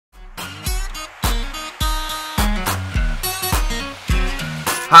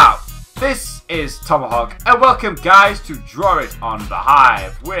is Tomohawk, and welcome guys to Draw It on the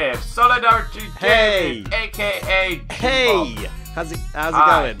Hive with Solidarity Hey! Gaming, aka Hey! Bob. How's it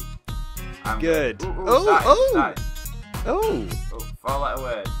going? I'm good. Oh, Oh! four-letter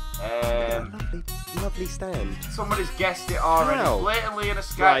word. Lovely stand. Somebody's guessed it already, How? blatantly in a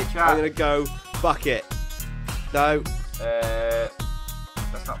Skype Right, chat. I'm gonna go bucket. No.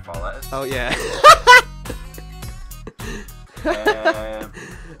 That's not 4 letters. Oh yeah.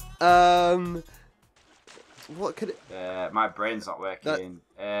 What could it? My brain's not working.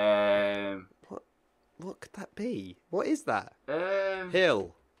 What could that be? What is that? Um,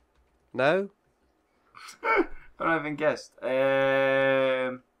 Hill. No. I don't even guessed.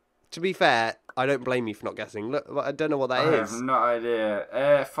 To be fair, I don't blame you for not guessing. Look, I don't know what that I is. have no idea.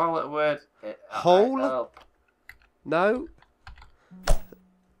 4-letter word. Hole? No.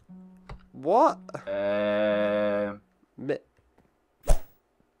 What? I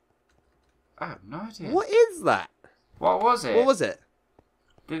have no idea. What is that? What was it? What was it?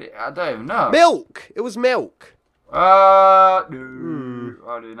 I don't even know. Milk. It was milk. No.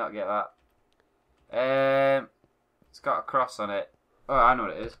 Why did we not get that? It's got a cross on it. Oh, I know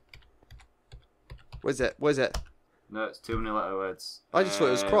what it is. What is it? What is it? No, it's too many letter words. I just thought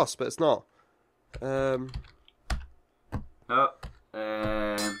it was cross, but it's not. No.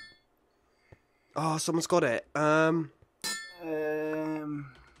 Oh, someone's got it. No.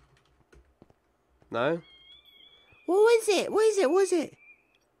 What is it? What is it? What is it?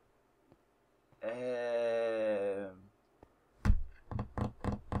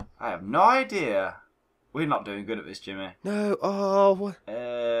 I have no idea. We're not doing good at this, Jimmy. No. Oh. What?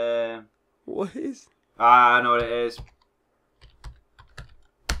 What is? I know what it is.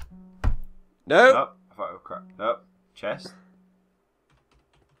 No. Nope. I thought it was crap. Nope. Chest.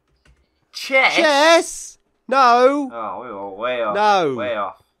 Chest. Chess. No. Oh, we were way off. No. Way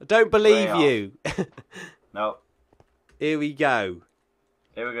off. I don't believe Way you. Nope. Here we go.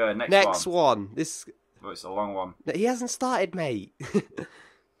 Here we go. Next one. This. Oh, it's a long one. He hasn't started, mate.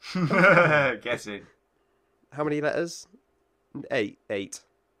 Guessing. How many letters? 8. Hey,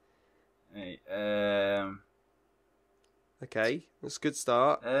 Okay, that's a good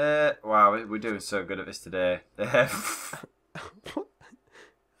start. wow, we're doing so good at this today. It's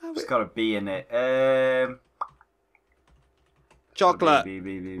got a B in it. Chocolate. B.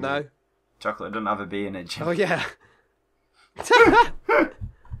 No. Chocolate doesn't have a B in it, Jim. Oh yeah.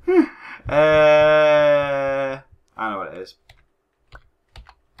 I know what it is.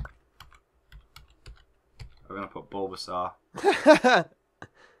 We're gonna put Bulbasaur.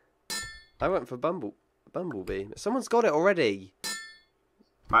 I went for Bumblebee. Someone's got it already.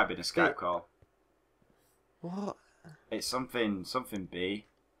 Might be a Skype call. What? It's something B.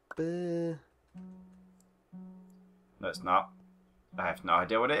 No, it's not. I have no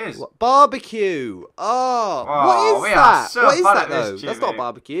idea what it is. What? Barbecue. Oh, Oh, what we is are that? so What is bad that at this, though? That's Jimmy. not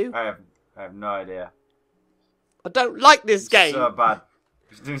barbecue. I have no idea. I don't like this game. So bad.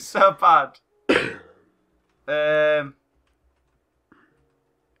 It's doing so bad.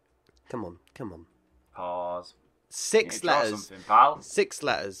 Come on. Pause. 6 Draw letters. something, pal. 6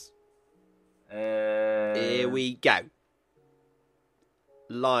 letters. Here we go.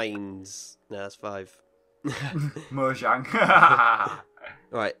 Lines. No, that's 5. Mojang.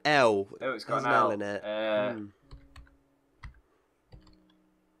 Right, L. Oh, it's got There's an L in it. I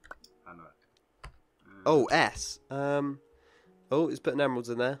know it. Oh, S. Oh, it's putting emeralds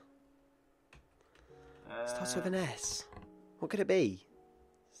in there. Starts with an S. What could it be?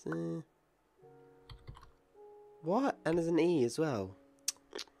 What? And there's an E as well.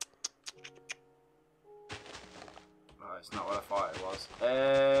 Oh, it's not what I thought it was.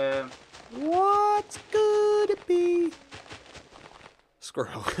 What could it be?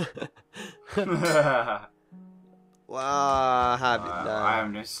 Squirrel. Wow, I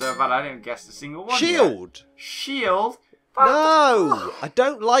am just so bad. I didn't guess a single one. Shield. Yet. Shield. No, I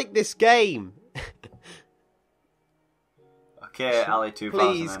don't like this game. Okay, Ali 2009.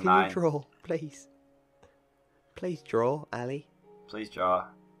 Please, can you draw? Please draw, Ali. Please draw.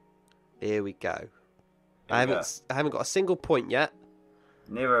 Here we go. Here I we haven't got a single point yet.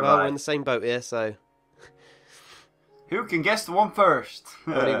 Neither have Well, I. we're in the same boat here, so. Who can guess the one first?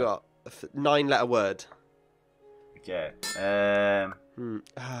 What do you got? A 9-letter word. Okay.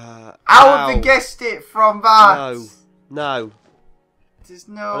 How would have guessed it from that? No. There's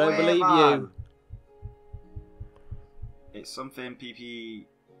no I don't way, believe man. you. It's something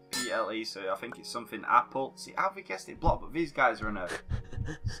PPLE, so I think it's something Apple. See, how have we guessed it block? But these guys are on a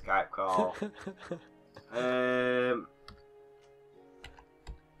Skype call.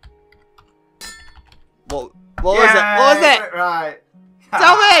 What was it? What was it? Right.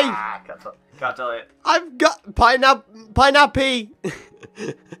 Tell me! Can't tell it. I've got pineapple. Pineapple.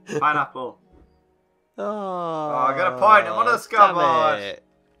 Pineapple. Oh, I got a point. I'm on the scoreboard. Damn it.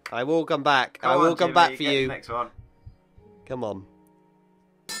 I will come back. Come I will on, come Jimmy, back for get you. the next one. Come on.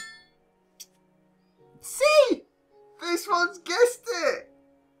 See? This one's guessed it.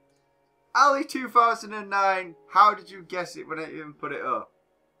 Ali 2009. How did you guess it when I even put it up?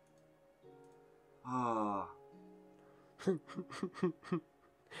 Oh.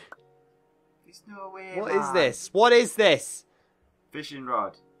 There's no way. What is this? What is this? Fishing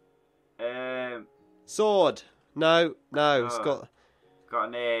rod. Sword. No. It's got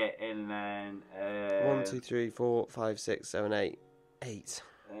an 8 and then 1, 2, 3, 4, 5, 6, 7, 8. 8. It's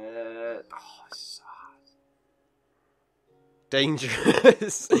so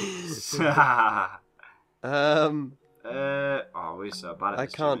Dangerous. hard. We're so bad at I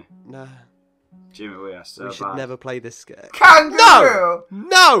this, can't. Jimmy. No. Jimmy, we are so We bad. should never play this game. Kangaroo!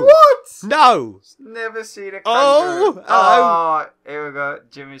 No! What? No! Never seen a Oh! kangaroo. Oh, here we go.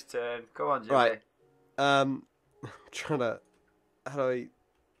 Jimmy's turn. Come on, Jimmy. Right. I'm trying to. How do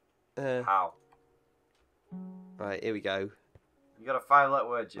I? How? Right, here we go. You got a 5-letter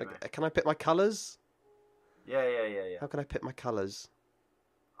word, Jimmy. Can I pick my colours? Yeah. How can I pick my colours?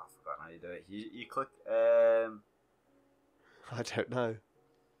 I forgot how you do it. You click. I don't know.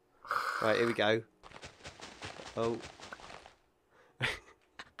 Right, here we go. Oh.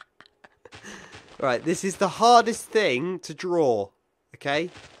 Right, this is the hardest thing to draw. Okay?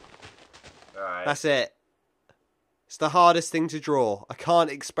 Right. That's it. It's the hardest thing to draw. I can't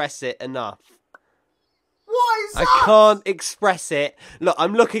express it enough. What is that? I can't express it. Look,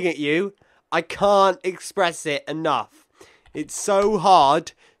 I'm looking at you. I can't express it enough. It's so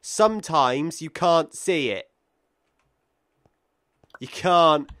hard. Sometimes you can't see it. You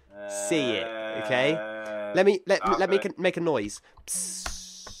can't see it. Okay? Let me make a noise.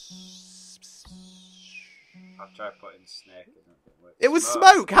 I'll try putting snake in it. It was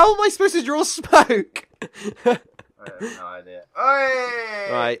smoke. How am I supposed to draw smoke? I have no idea. Hey!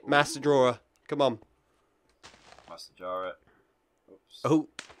 Right, master drawer. Come on. Master draw it. Oops. Oh,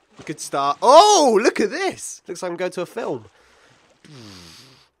 good start. Oh, look at this. Looks like I'm going to a film.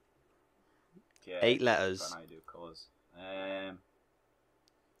 Okay. 8 letters. I don't know how you do colours.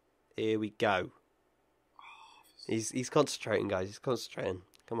 Here we go. He's concentrating, guys. He's concentrating.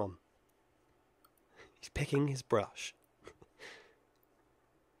 Come on. He's picking his brush.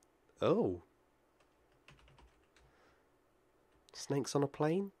 Oh. Snakes on a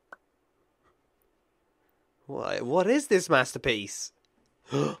plane? What is this masterpiece?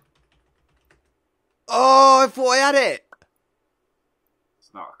 Oh, I thought I had it.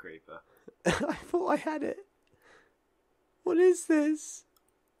 It's not a creeper. I thought I had it. What is this?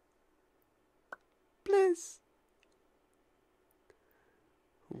 Bliss.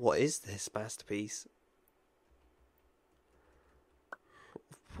 What is this masterpiece?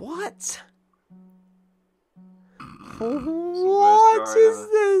 What? What is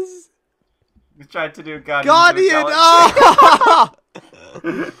this? We tried to do Guardian. Oh!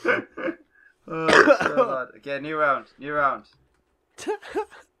 Oh, okay, new round.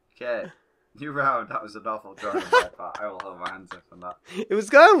 Okay, new round. That was an awful drawing on my part. I will hold my hands up on that. It was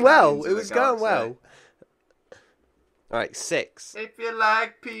going well. Guardians It of was the going Galaxy. well. Alright, 6. If you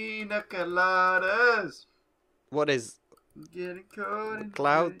like pina coladas, What is getting caught in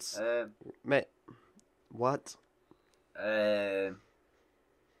clouds? What?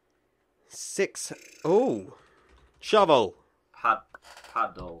 6. Oh, shovel.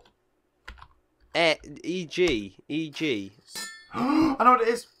 Paddle. E-G. I know what it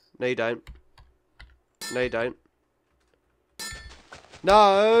is. No, you don't. No, you don't.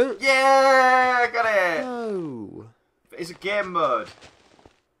 No. Yeah, I got it. No. It's a game mode.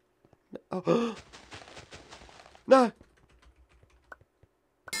 Oh. No.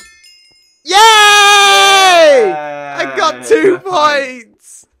 Yay! I got 2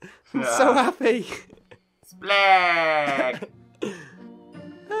 points. I'm so happy. Splag.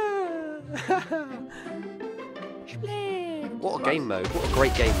 What a game mode. What a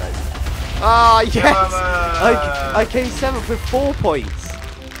great game mode. Ah, yes! I came 7th with 4 points.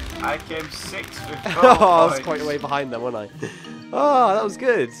 I came 6th with 4 Oh, I was points. quite a way behind them, wasn't I? Oh, that was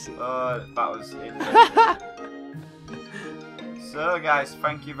good. That was it. So, guys,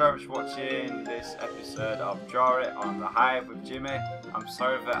 thank you very much for watching this episode of Draw It on the Hive with Jimmy. I'm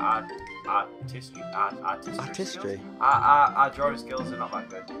sorry for artistry. Our drawing skills are not that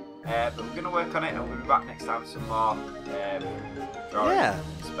good. But we're going to work on it and we'll be back next time with some more drawing. Yeah.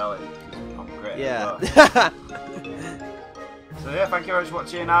 Spelling. I'm great. Yeah. So yeah, thank you very much for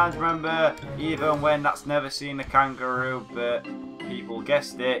watching, and remember, even when that's never seen a kangaroo, but people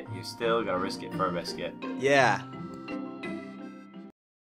guessed it, you still gotta risk it for a biscuit. Yeah.